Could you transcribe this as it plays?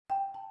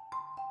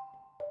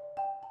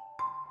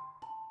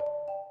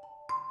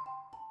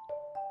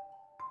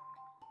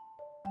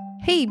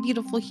Hey,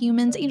 beautiful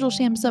humans, Angel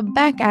Shamsa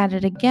back at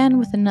it again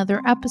with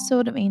another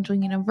episode of Angel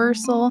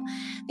Universal.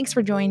 Thanks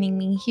for joining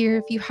me here.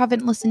 If you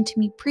haven't listened to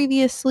me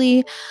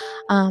previously,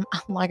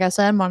 like I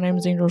said, my name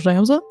is Angel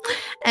Shamsa,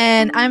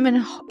 and I'm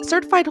a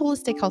certified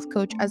holistic health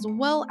coach as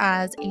well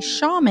as a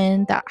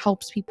shaman that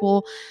helps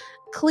people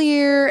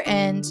clear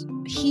and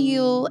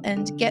heal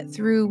and get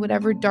through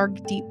whatever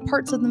dark, deep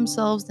parts of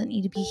themselves that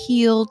need to be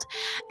healed,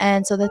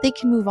 and so that they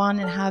can move on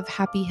and have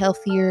happy,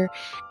 healthier,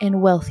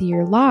 and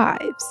wealthier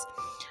lives.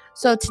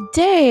 So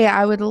today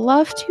I would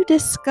love to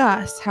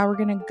discuss how we're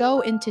going to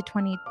go into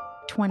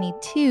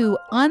 2022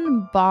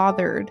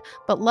 unbothered,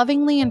 but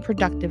lovingly and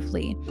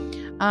productively.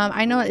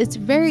 I know it's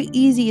very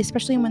easy,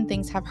 especially when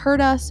things have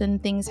hurt us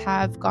and things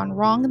have gone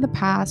wrong in the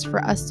past,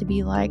 for us to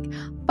be like,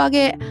 fuck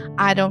it,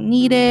 I don't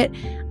need it,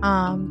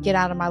 get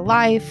out of my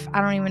life.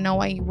 I don't even know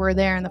why you were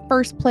there in the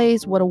first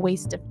place. What a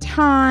waste of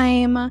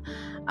time.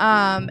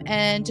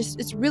 And just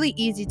it's really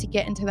easy to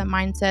get into the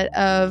mindset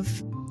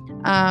of,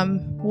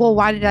 well,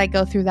 why did I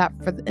go through that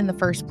in the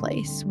first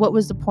place? What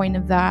was the point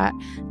of that?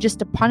 Just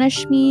to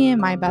punish me?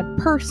 Am I a bad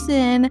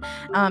person?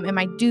 Am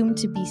I doomed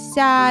to be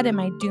sad? Am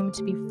I doomed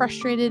to be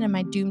frustrated? Am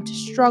I doomed to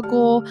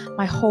struggle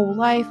my whole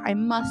life? I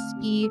must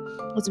be.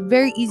 It's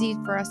very easy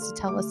for us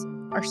to tell us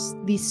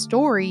these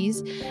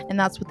stories, and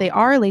that's what they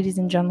are, ladies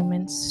and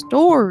gentlemen,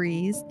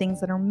 stories,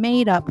 things that are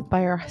made up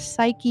by our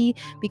psyche,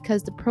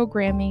 because the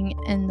programming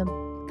and the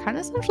kind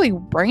of essentially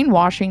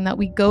brainwashing that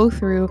we go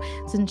through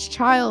since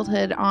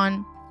childhood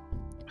on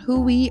who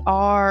we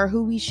are,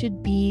 who we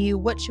should be,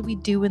 what should we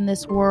do in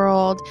this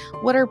world,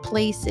 what our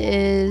place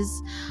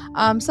is.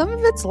 Some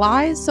of it's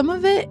lies, some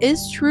of it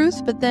is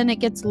truth, but then it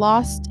gets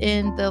lost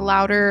in the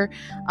louder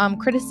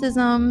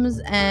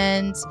criticisms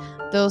and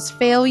those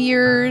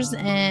failures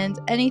and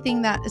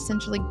anything that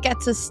essentially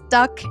gets us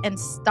stuck and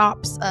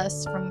stops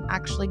us from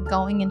actually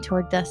going into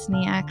our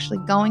destiny, actually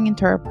going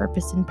into our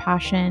purpose and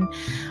passion,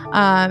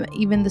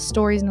 even the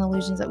stories and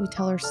illusions that we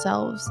tell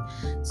ourselves.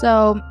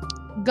 So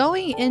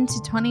going into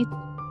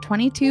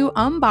 2022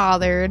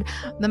 unbothered,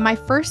 then my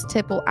first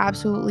tip will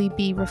absolutely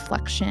be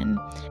reflection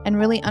and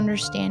really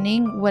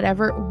understanding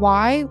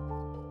why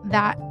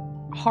that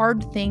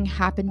hard thing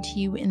happened to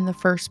you in the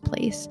first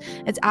place.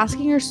 It's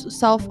asking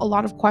yourself a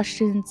lot of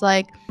questions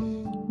like,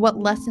 what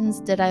lessons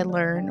did I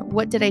learn?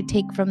 What did I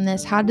take from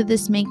this? How did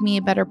this make me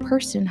a better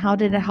person? How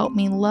did it help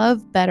me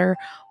love better,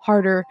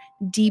 harder,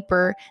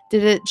 deeper?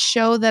 Did it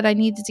show that I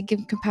needed to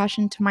give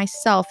compassion to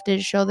myself? Did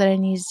it show that I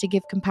needed to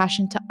give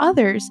compassion to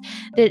others?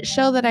 Did it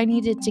show that I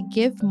needed to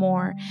give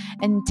more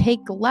and take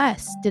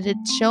less? Did it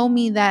show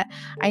me that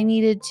I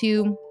needed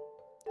to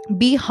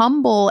be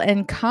humble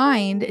and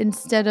kind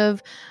instead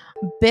of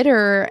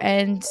bitter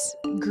and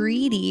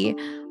greedy?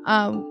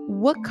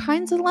 What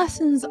kinds of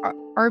lessons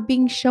are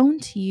being shown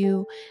to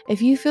you?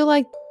 If you feel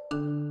like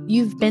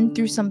you've been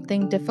through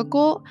something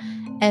difficult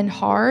and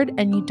hard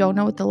and you don't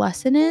know what the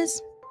lesson is,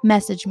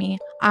 message me.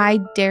 I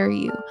dare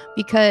you,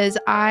 because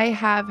I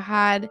have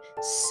had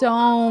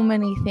so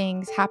many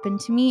things happen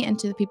to me and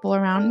to the people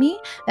around me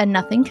that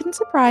nothing can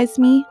surprise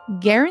me.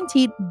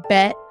 Guaranteed,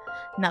 bet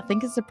nothing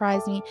can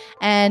surprise me.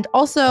 And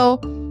also,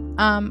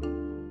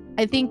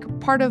 I think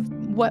part of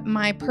what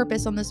my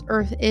purpose on this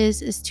earth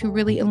is to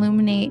really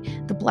illuminate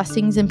the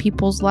blessings in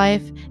people's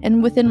life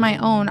and within my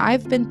own.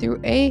 I've been through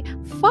a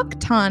fuck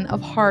ton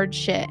of hard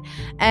shit,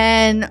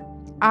 and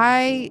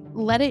I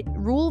let it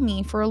rule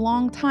me for a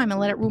long time. I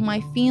let it rule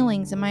my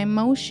feelings and my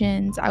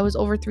emotions. I was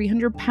over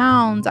 300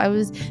 pounds. I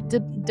was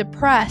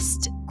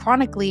depressed,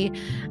 chronically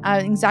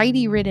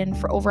anxiety ridden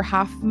for over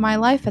half of my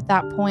life at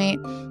that point.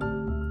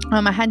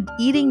 I had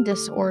eating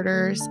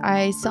disorders.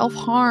 I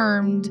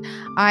self-harmed.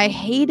 I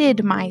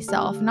hated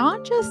myself.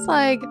 Not just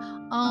like,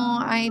 oh,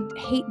 I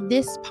hate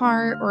this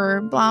part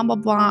or blah, blah,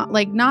 blah.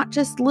 Like, not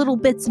just little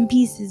bits and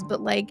pieces, but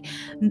like,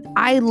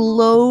 I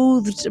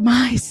loathed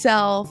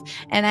myself,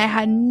 and I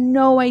had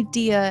no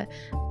idea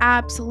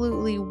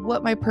absolutely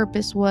what my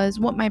purpose was,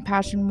 what my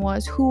passion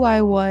was, who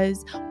I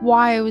was,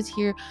 why I was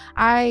here.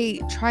 I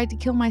tried to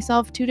kill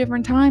myself 2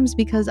 different times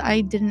because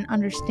I didn't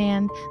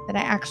understand that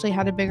I actually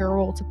had a bigger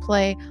role to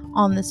play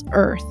on this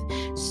earth.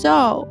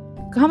 So,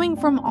 coming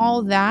from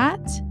all that,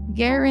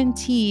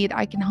 guaranteed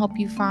I can help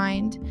you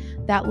find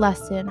that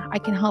lesson. I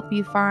can help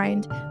you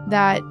find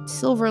that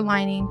silver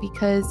lining,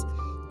 because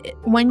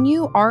when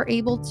you are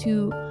able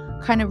to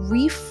kind of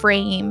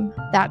reframe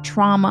that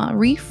trauma,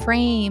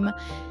 reframe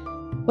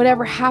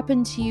whatever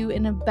happened to you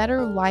in a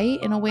better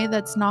light, in a way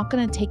that's not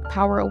going to take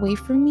power away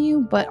from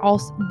you, but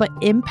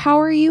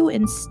empower you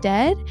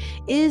instead,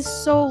 is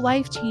so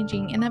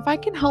life-changing. And if I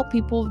can help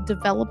people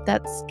develop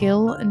that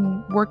skill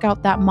and work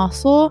out that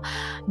muscle,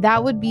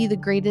 that would be the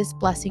greatest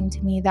blessing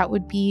to me. That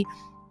would be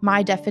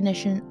my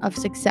definition of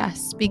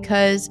success,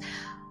 because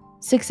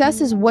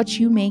success is what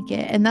you make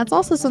it. And that's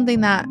also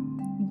something that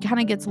kind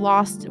of gets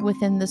lost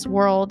within this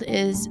world,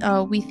 is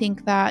we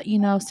think that,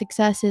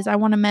 success is, I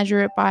want to measure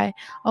it by,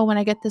 oh, when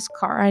I get this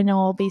car, I know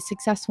I'll be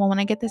successful. When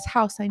I get this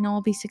house, I know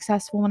I'll be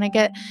successful. When I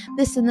get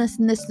this and this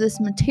and this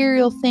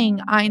material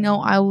thing, I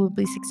know I will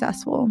be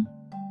successful.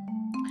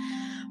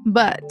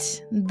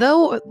 But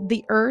though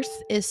the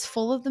earth is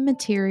full of the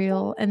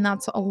material, and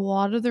that's a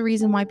lot of the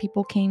reason why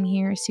people came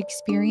here, is to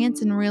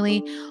experience and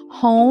really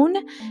hone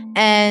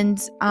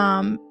and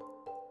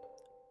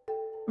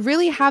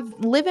really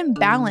live in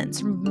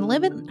balance,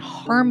 live in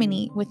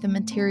harmony with the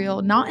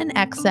material, not in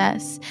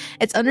excess.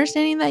 It's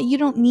understanding that you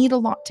don't need a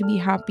lot to be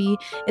happy.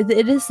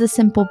 It is the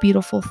simple,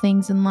 beautiful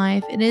things in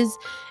life.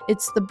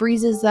 It's the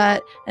breezes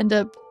that end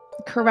up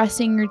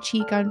caressing your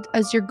cheek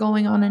as you're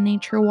going on a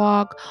nature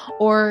walk,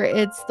 or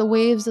it's the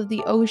waves of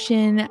the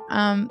ocean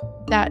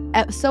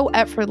that so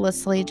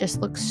effortlessly just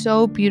look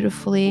so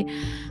beautifully.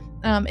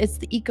 It's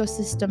the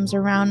ecosystems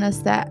around us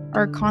that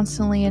are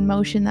constantly in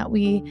motion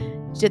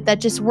that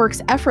just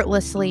works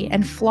effortlessly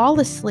and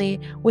flawlessly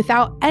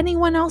without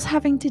anyone else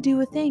having to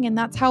do a thing. And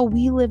that's how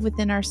we live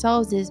within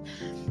ourselves, is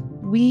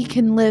we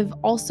can live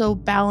also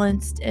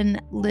balanced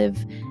and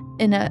live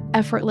in an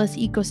effortless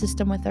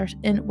ecosystem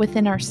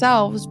within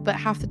ourselves, but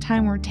half the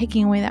time we're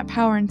taking away that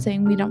power and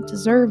saying we don't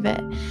deserve it.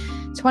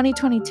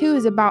 2022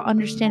 is about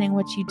understanding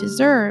what you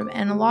deserve,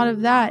 and a lot of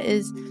that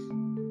is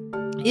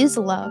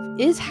love,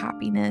 is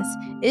happiness,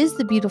 is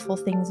the beautiful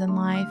things in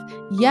life.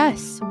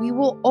 Yes, we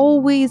will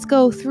always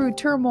go through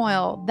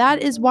turmoil.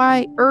 That is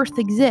why Earth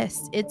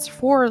exists. It's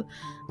for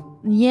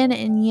yin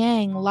and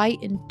yang, light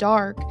and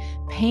dark,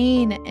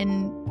 pain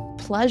and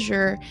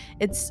pleasure.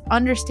 It's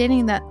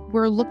understanding that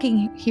we're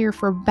looking here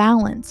for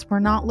balance. We're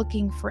not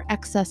looking for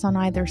excess on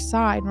either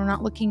side. We're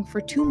not looking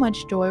for too much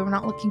joy. We're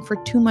not looking for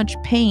too much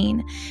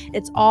pain.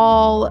 It's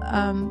all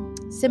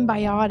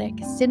symbiotic,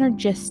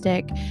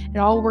 synergistic. It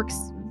all works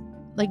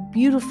like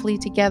beautifully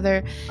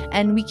together,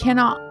 and we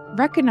cannot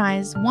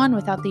recognize one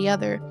without the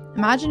other.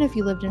 Imagine if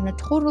you lived in a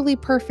totally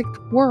perfect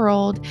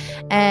world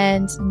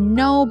and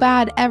no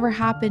bad ever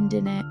happened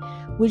in it.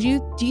 Do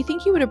you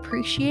think you would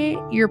appreciate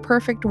your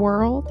perfect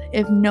world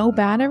if no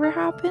bad ever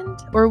happened?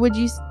 Or would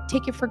you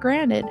take it for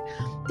granted?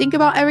 Think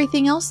about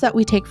everything else that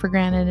we take for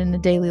granted in the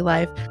daily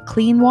life.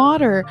 Clean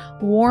water,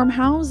 warm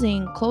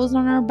housing, clothes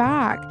on our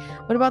back.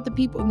 What about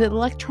the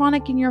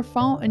electronic in your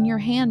phone, in your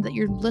hand that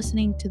you're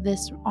listening to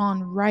this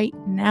on right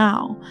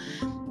now?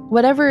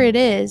 Whatever it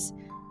is,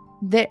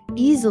 that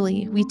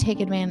easily we take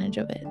advantage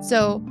of it.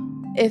 So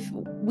if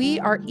we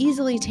are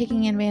easily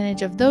taking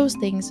advantage of those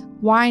things,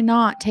 why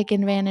not take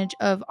advantage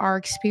of our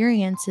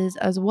experiences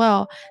as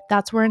well?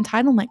 That's where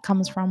entitlement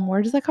comes from.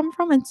 Where does that come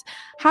from? It's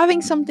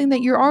having something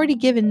that you're already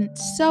given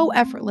so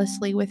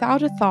effortlessly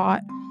without a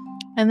thought,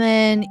 and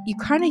then you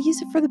kind of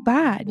use it for the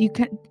bad.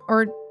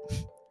 Or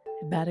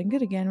bad and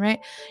good again, right?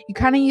 You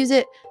kind of use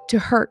it to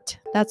hurt.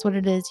 That's what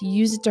it is. You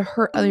use it to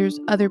hurt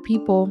other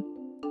people.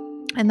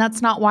 And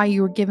that's not why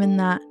you were given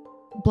that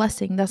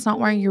blessing. That's not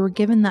why you were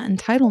given that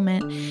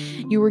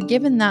entitlement. You were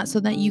given that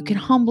so that you can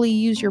humbly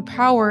use your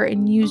power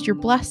and use your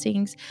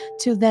blessings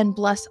to then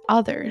bless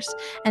others.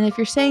 And if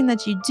you're saying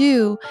that you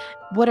do,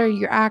 what are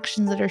your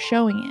actions that are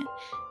showing it?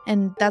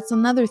 And that's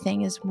another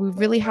thing, is we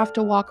really have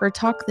to walk our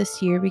talk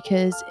this year,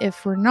 because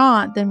if we're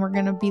not, then we're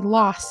going to be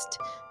lost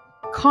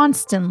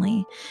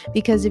constantly.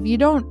 Because if you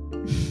don't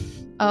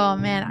oh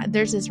man,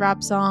 there's this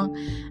rap song.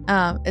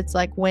 It's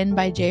like "Win"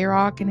 by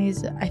J-Rock, and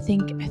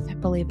I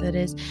believe that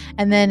is.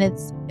 And then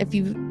it's, if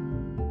you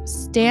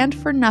stand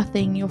for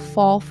nothing, you'll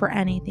fall for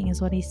anything,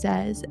 is what he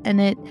says.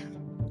 And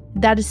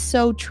that is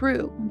so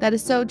true. That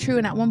is so true.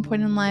 And at one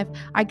point in life,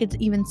 I could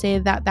even say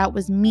that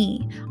was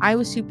me. I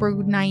was super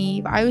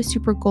naive. I was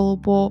super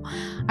gullible.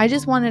 I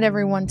just wanted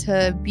everyone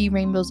to be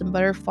rainbows and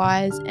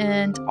butterflies.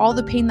 And all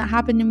the pain that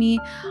happened to me,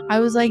 I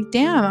was like,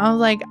 damn. I was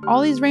like,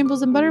 all these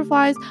rainbows and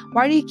butterflies,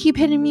 why do you keep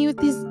hitting me with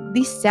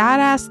these sad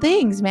ass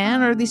things,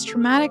 man? Or these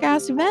traumatic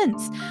ass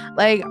events?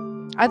 Like,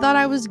 I thought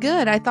I was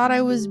good. I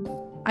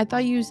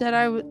thought you said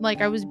I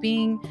was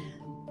being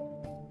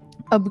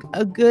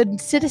a good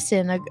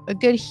citizen, a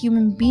good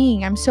human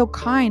being. I'm so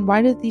kind.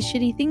 Why do these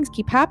shitty things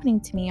keep happening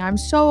to me?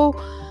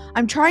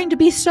 I'm trying to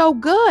be so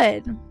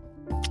good.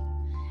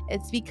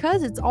 It's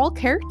because it's all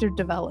character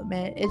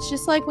development. It's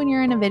just like when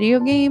you're in a video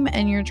game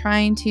and you're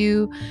trying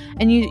to,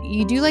 and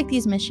you do like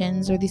these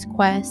missions or these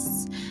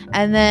quests,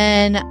 and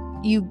then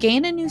you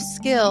gain a new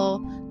skill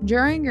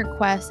during your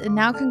quest, and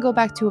now can go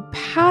back to a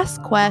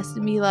past quest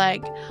and be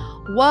like,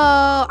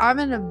 whoa, I'm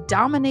going to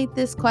dominate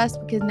this quest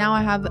because now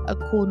I have a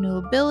cool new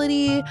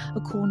ability,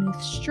 a cool new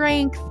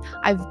strength.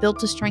 I've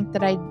built a strength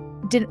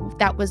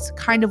that was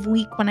kind of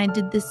weak when I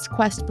did this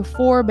quest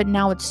before, but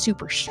now it's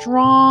super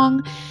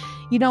strong.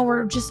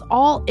 We're just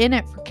all in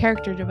it for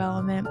character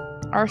development.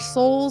 Our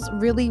souls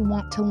really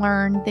want to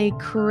learn. They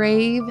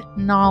crave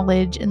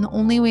knowledge. And the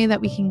only way that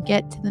we can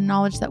get to the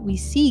knowledge that we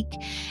seek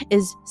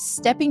is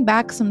stepping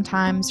back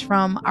sometimes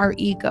from our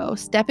ego,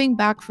 stepping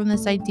back from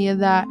this idea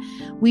that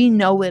we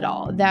know it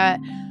all,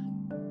 that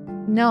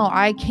no,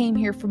 I came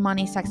here for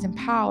money, sex, and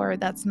power.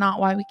 That's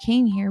not why we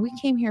came here. We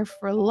came here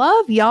for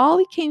love, y'all.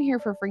 We came here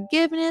for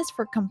forgiveness,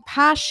 for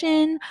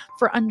compassion,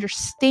 for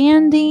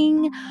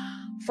understanding,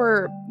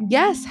 for,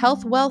 yes,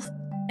 health, wealth,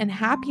 and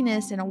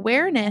happiness and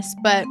awareness,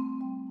 but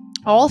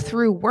all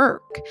through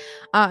work,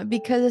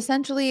 because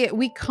essentially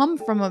we come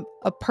from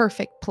a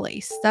perfect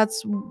place.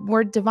 That's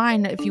where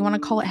divine, if you want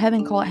to call it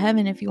heaven, call it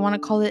heaven. If you want to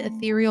call it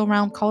ethereal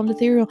realm, call it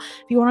ethereal.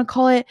 If you want to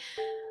call it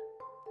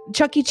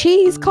Chuck E.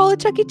 Cheese, call it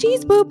Chuck E.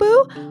 Cheese,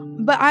 boo-boo.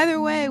 But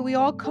either way, we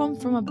all come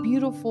from a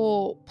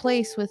beautiful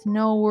place with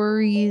no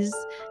worries,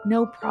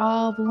 no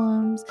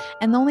problems.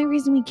 And the only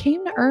reason we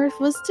came to Earth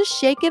was to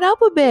shake it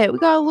up a bit. We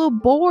got a little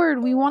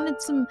bored. We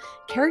wanted some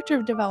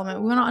character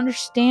development. We want to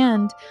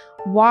understand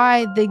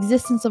why the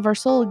existence of our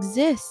soul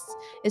exists,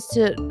 is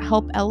to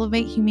help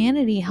elevate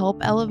humanity, help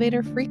elevate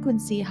our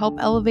frequency, help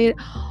elevate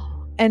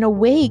and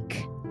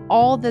awake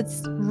all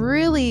that's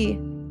really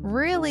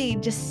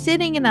just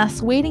sitting in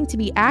us, waiting to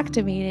be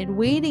activated,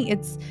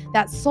 it's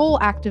that soul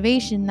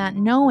activation, that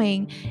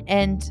knowing,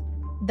 and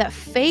that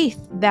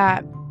faith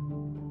that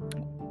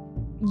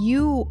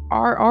you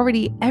are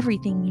already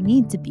everything you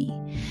need to be.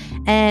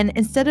 And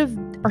instead of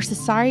our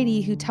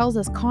society, who tells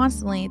us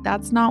constantly,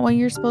 that's not what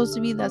you're supposed to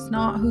be, that's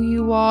not who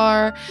you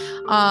are,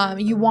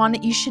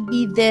 you should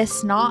be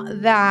this, not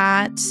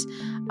that.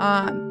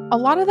 A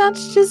lot of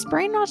that's just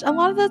brainwash. A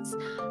lot of that's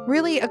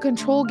really a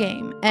control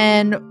game.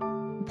 And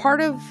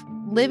part of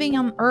living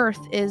on Earth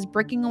is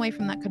breaking away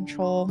from that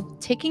control,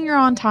 taking your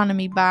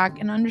autonomy back,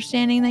 and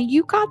understanding that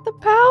you got the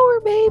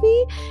power,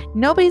 baby.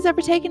 Nobody's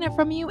ever taken it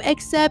from you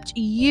except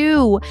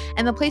you.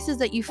 And the places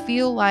that you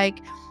feel like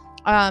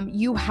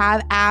you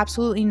have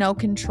absolutely no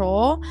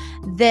control,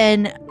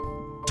 then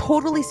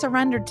totally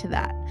surrender to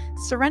that.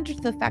 Surrender to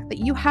the fact that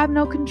you have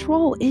no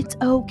control. It's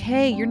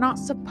okay. You're not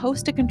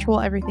supposed to control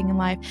everything in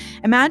life.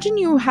 Imagine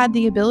you had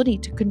the ability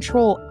to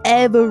control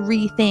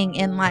everything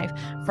in life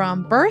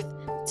from birth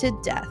to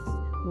death.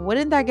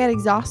 Wouldn't that get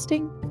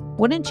exhausting?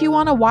 Wouldn't you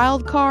want a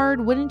wild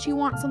card? Wouldn't you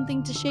want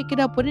something to shake it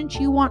up? Wouldn't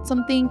you want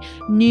something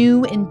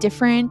new and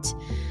different?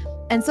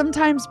 And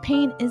sometimes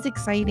pain is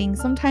exciting.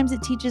 Sometimes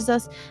it teaches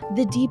us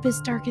the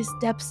deepest, darkest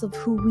depths of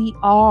who we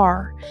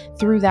are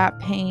through that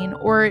pain.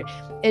 Or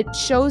it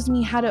shows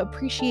me how to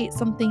appreciate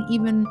something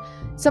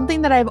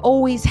that I've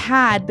always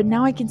had, but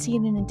now I can see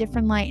it in a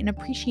different light and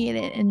appreciate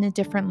it in a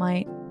different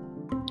light.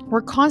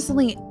 We're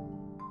constantly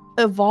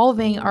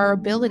evolving our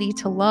ability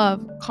to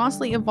love,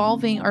 constantly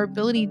evolving our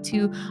ability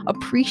to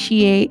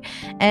appreciate,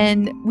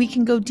 and we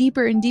can go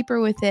deeper and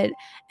deeper with it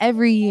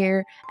every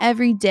year,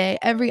 every day,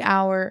 every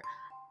hour,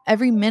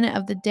 every minute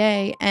of the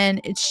day.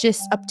 And it's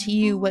just up to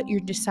you what you're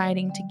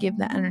deciding to give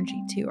that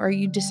energy to. Are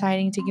you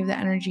deciding to give that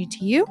energy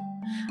to you?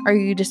 Are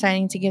you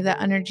deciding to give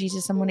that energy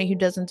to somebody who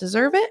doesn't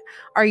deserve it?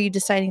 Are you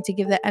deciding to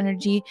give that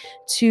energy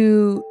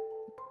to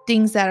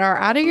things that are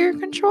out of your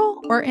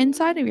control or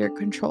inside of your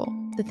control?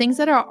 The things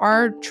that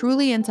are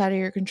truly inside of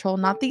your control,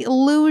 not the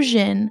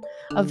illusion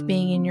of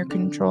being in your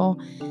control,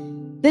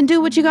 then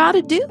do what you got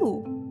to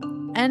do.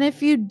 And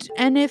if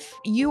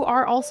you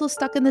are also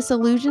stuck in this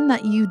illusion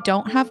that you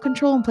don't have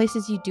control in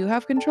places you do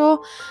have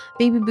control,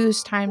 baby boo,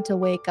 it's time to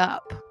wake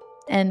up.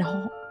 And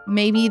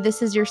maybe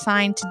this is your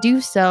sign to do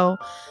so.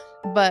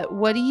 But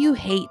what do you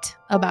hate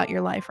about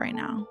your life right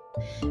now?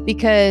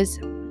 Because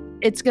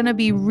it's going to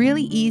be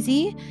really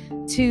easy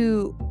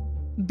to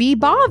be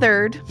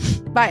bothered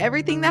by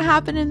everything that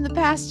happened in the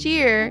past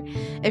year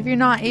if you're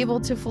not able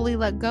to fully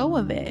let go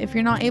of it, if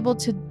you're not able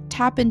to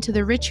tap into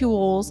the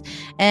rituals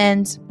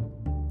and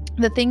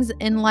the things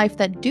in life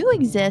that do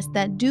exist,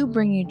 that do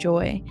bring you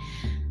joy.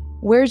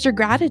 Where's your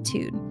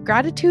gratitude?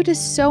 Gratitude is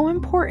so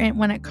important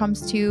when it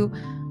comes to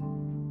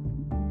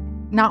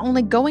not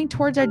only going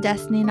towards our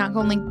destiny, not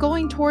only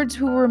going towards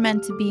who we're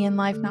meant to be in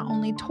life, not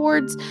only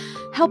towards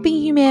helping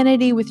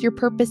humanity with your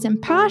purpose and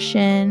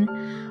passion,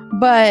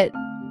 but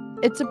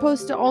it's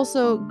supposed to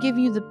also give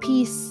you the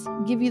peace,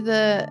 give you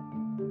the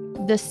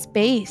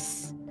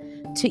space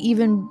to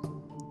even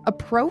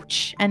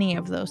approach any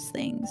of those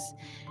things.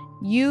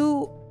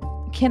 You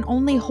can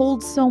only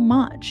hold so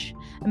much.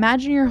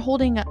 Imagine you're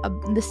holding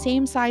the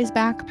same size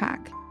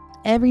backpack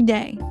every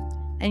day,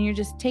 and you're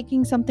just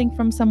taking something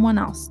from someone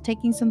else,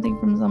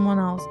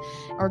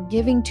 or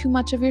giving too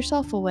much of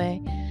yourself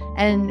away.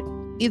 And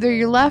either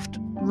you're left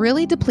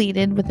really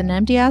depleted with an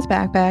empty ass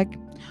backpack,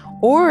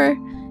 or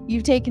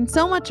you've taken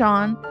so much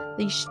on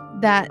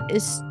that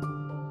is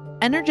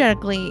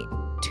energetically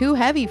too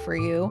heavy for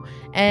you,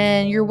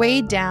 and you're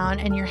weighed down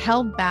and you're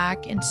held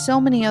back in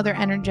so many other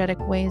energetic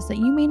ways that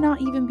you may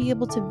not even be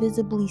able to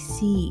visibly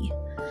see.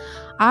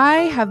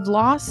 I have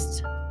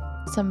lost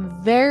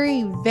some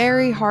very,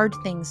 very hard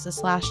things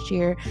this last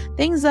year.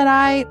 Things that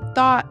I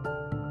thought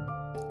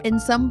in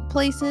some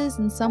places,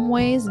 in some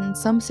ways, in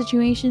some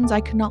situations,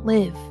 I could not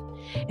live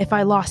if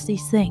I lost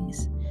these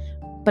things.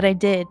 But I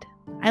did.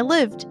 I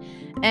lived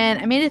and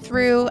I made it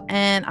through,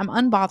 and I'm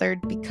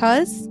unbothered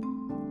because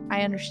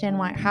I understand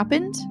why it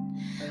happened.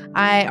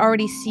 I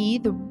already see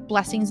the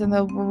blessings and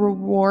the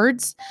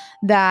rewards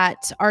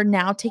that are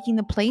now taking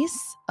the place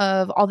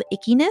of all the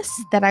ickiness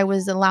that I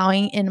was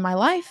allowing in my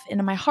life,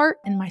 in my heart,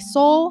 in my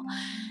soul,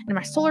 in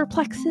my solar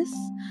plexus,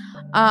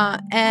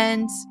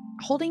 and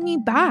holding me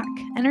back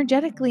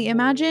energetically.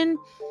 Imagine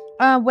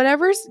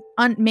whatever's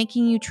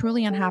making you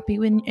truly unhappy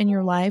in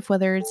your life,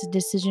 whether it's a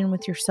decision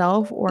with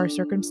yourself or a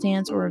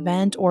circumstance or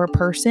event or a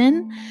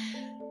person,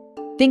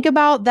 think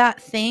about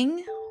that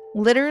thing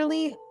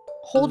literally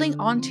holding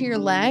onto your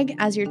leg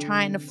as you're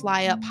trying to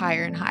fly up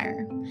higher and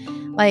higher.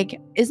 Like,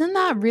 isn't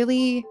that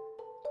really,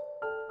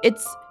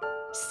 it's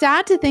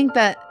sad to think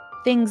that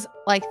things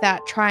like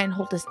that try and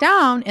hold us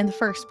down in the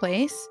first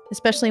place,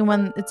 especially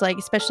when it's like,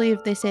 especially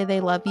if they say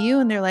they love you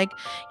and they're like,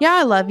 yeah,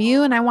 I love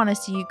you and I want to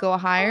see you go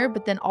higher,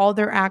 but then all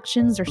their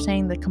actions are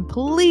saying the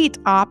complete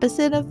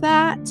opposite of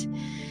that.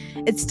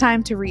 It's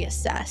time to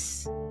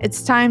reassess.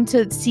 It's time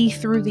to see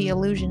through the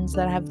illusions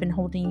that have been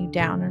holding you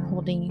down and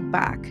holding you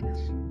back.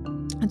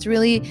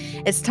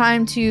 It's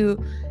time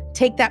to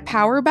take that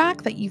power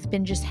back that you've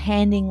been just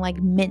handing like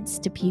mints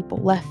to people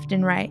left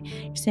and right.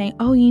 You're saying,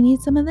 oh, you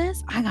need some of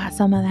this? I got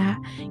some of that.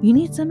 You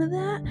need some of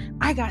that?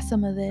 I got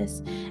some of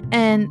this.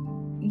 And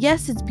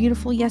yes, it's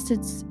beautiful. Yes,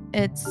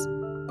 it's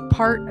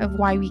part of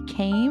why we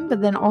came,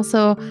 but then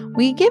also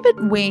we give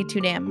it way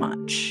too damn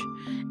much.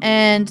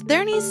 And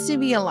there needs to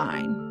be a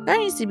line. There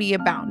needs to be a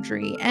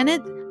boundary. And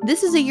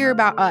this is a year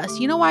about us.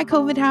 You know why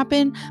COVID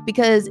happened?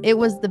 Because it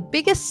was the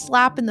biggest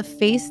slap in the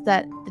face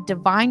that the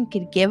divine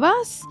could give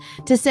us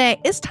to say,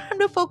 it's time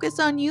to focus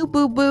on you,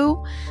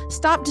 boo-boo.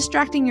 Stop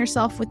distracting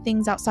yourself with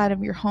things outside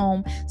of your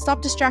home.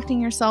 Stop distracting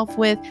yourself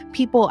with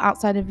people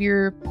outside of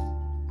your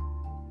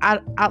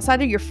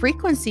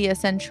frequency,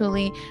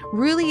 essentially.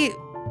 Really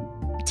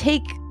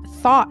take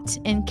thought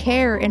and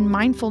care and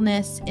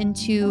mindfulness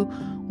into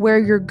where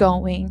you're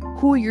going,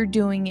 who you're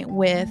doing it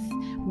with,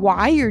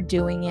 why you're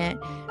doing it.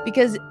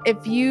 Because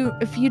if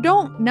you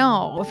don't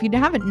know, if you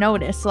haven't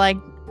noticed, like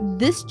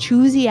this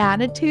choosy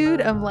attitude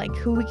of like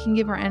who we can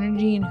give our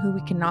energy and who we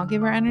cannot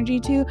give our energy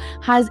to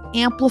has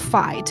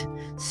amplified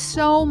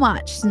so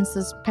much since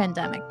this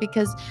pandemic,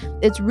 because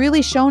it's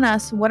really shown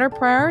us what our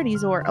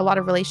priorities are. A lot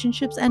of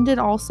relationships ended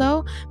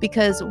also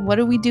because what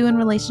do we do in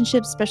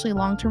relationships, especially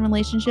long-term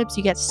relationships?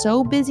 You get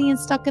so busy and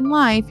stuck in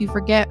life, you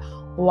forget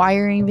why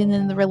you're even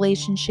in the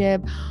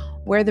relationship,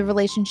 where the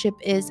relationship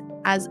is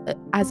as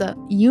a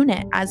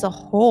unit, as a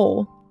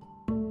whole.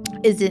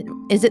 Is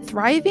it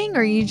thriving,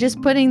 or are you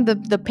just putting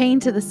the pain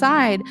to the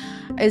side?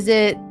 Is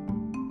it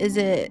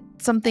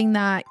something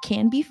that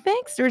can be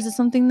fixed, or is it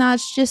something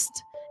that's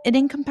just an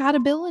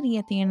incompatibility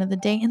at the end of the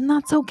day? And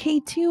that's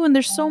okay too. And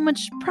there's so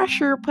much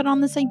pressure put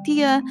on this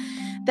idea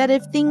that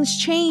if things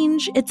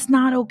change, it's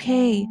not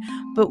okay.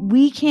 But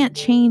we can't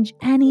change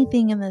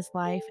anything in this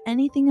life,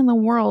 anything in the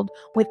world,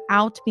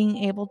 without being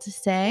able to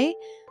say,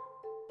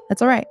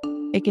 that's all right.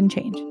 It can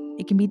change.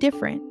 It can be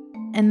different.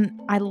 And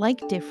I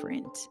like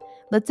different.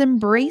 Let's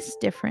embrace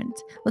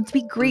different. Let's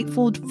be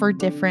grateful for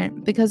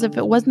different, because if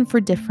it wasn't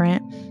for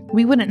different,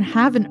 we wouldn't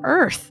have an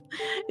earth.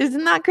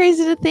 Isn't that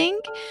crazy to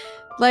think?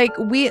 Like,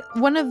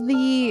 one of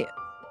the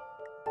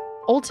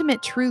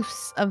ultimate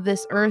truths of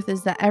this earth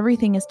is that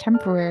everything is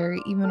temporary,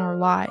 even our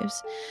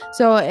lives.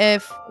 So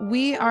if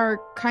we are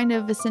kind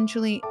of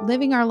essentially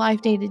living our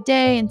life day to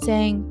day and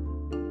saying,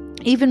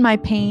 even my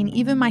pain,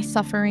 even my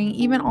suffering,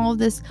 even all of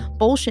this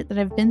bullshit that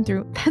I've been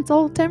through, that's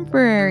all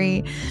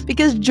temporary,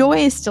 because joy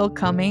is still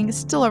coming, it's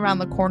still around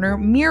the corner.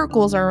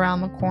 Miracles are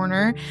around the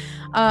corner.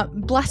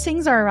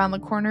 Blessings are around the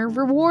corner.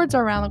 Rewards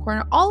are around the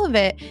corner. All of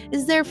it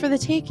is there for the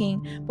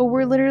taking, but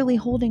we're literally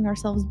holding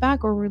ourselves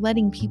back, or we're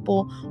letting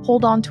people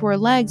hold on to our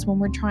legs when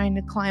we're trying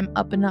to climb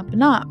up and up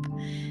and up.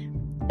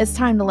 It's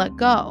time to let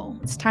go.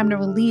 It's time to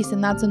release.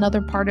 And that's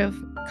another part of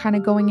kind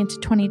of going into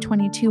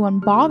 2022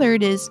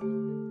 unbothered, is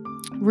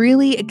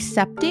really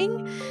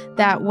accepting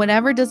that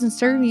whatever doesn't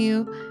serve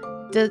you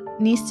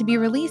needs to be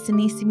released and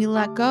needs to be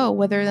let go,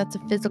 whether that's a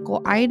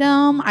physical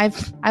item.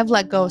 I've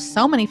let go of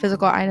so many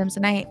physical items,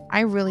 and I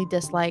really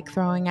dislike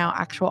throwing out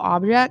actual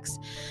objects,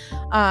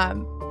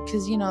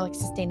 because like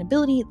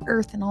sustainability,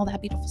 earth, and all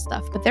that beautiful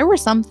stuff. But there were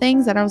some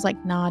things that I was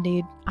like, nah,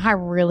 dude, I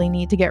really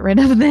need to get rid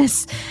of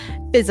this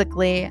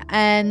physically.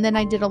 And then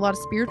I did a lot of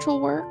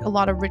spiritual work, a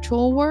lot of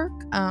ritual work.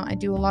 I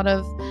do a lot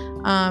of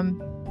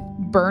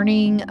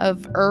burning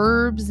of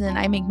herbs, and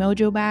I make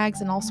mojo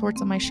bags and all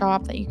sorts on my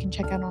shop that you can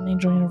check out on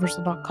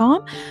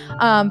angeluniversal.com.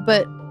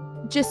 But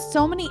just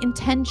so many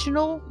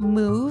intentional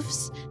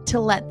moves to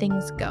let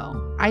things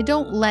go. I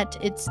don't let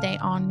it stay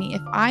on me.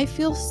 If I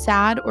feel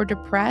sad or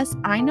depressed,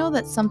 I know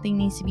that something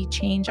needs to be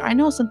changed. I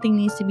know something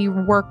needs to be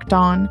worked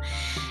on.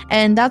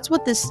 And that's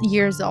what this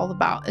year is all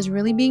about, is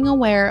really being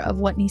aware of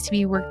what needs to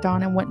be worked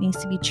on and what needs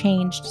to be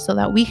changed, so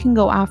that we can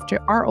go after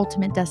our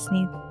ultimate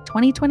destiny.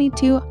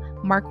 2022,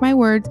 mark my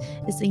words,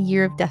 is a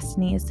year of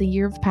destiny. It's a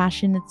year of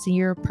passion. It's a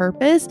year of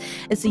purpose.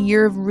 It's a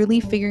year of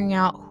really figuring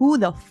out who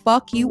the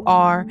fuck you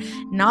are,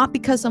 not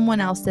because someone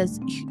else says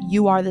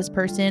you are this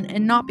person,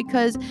 and not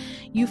because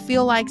you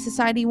feel like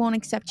society won't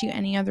accept you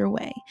any other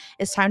way.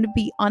 It's time to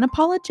be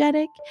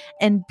unapologetic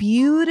and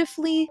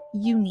beautifully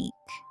unique.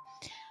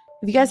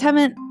 If you guys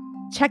haven't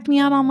checked me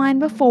out online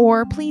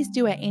before, please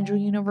do at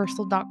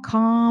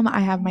angeluniversal.com. I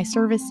have my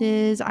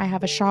services. I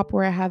have a shop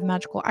where I have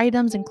magical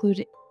items,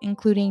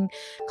 including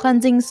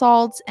cleansing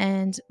salts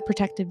and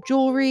protective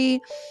jewelry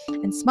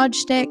and smudge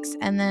sticks.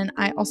 And then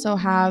I also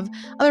have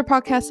other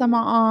podcasts I'm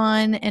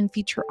on and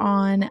feature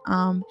on.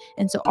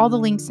 And so all the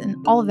links and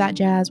all of that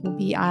jazz will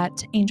be at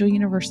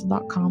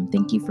angeluniversal.com.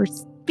 Thank you for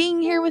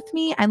being here with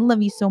me. I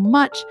love you so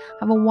much.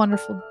 Have a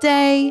wonderful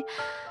day.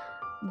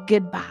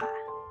 Goodbye.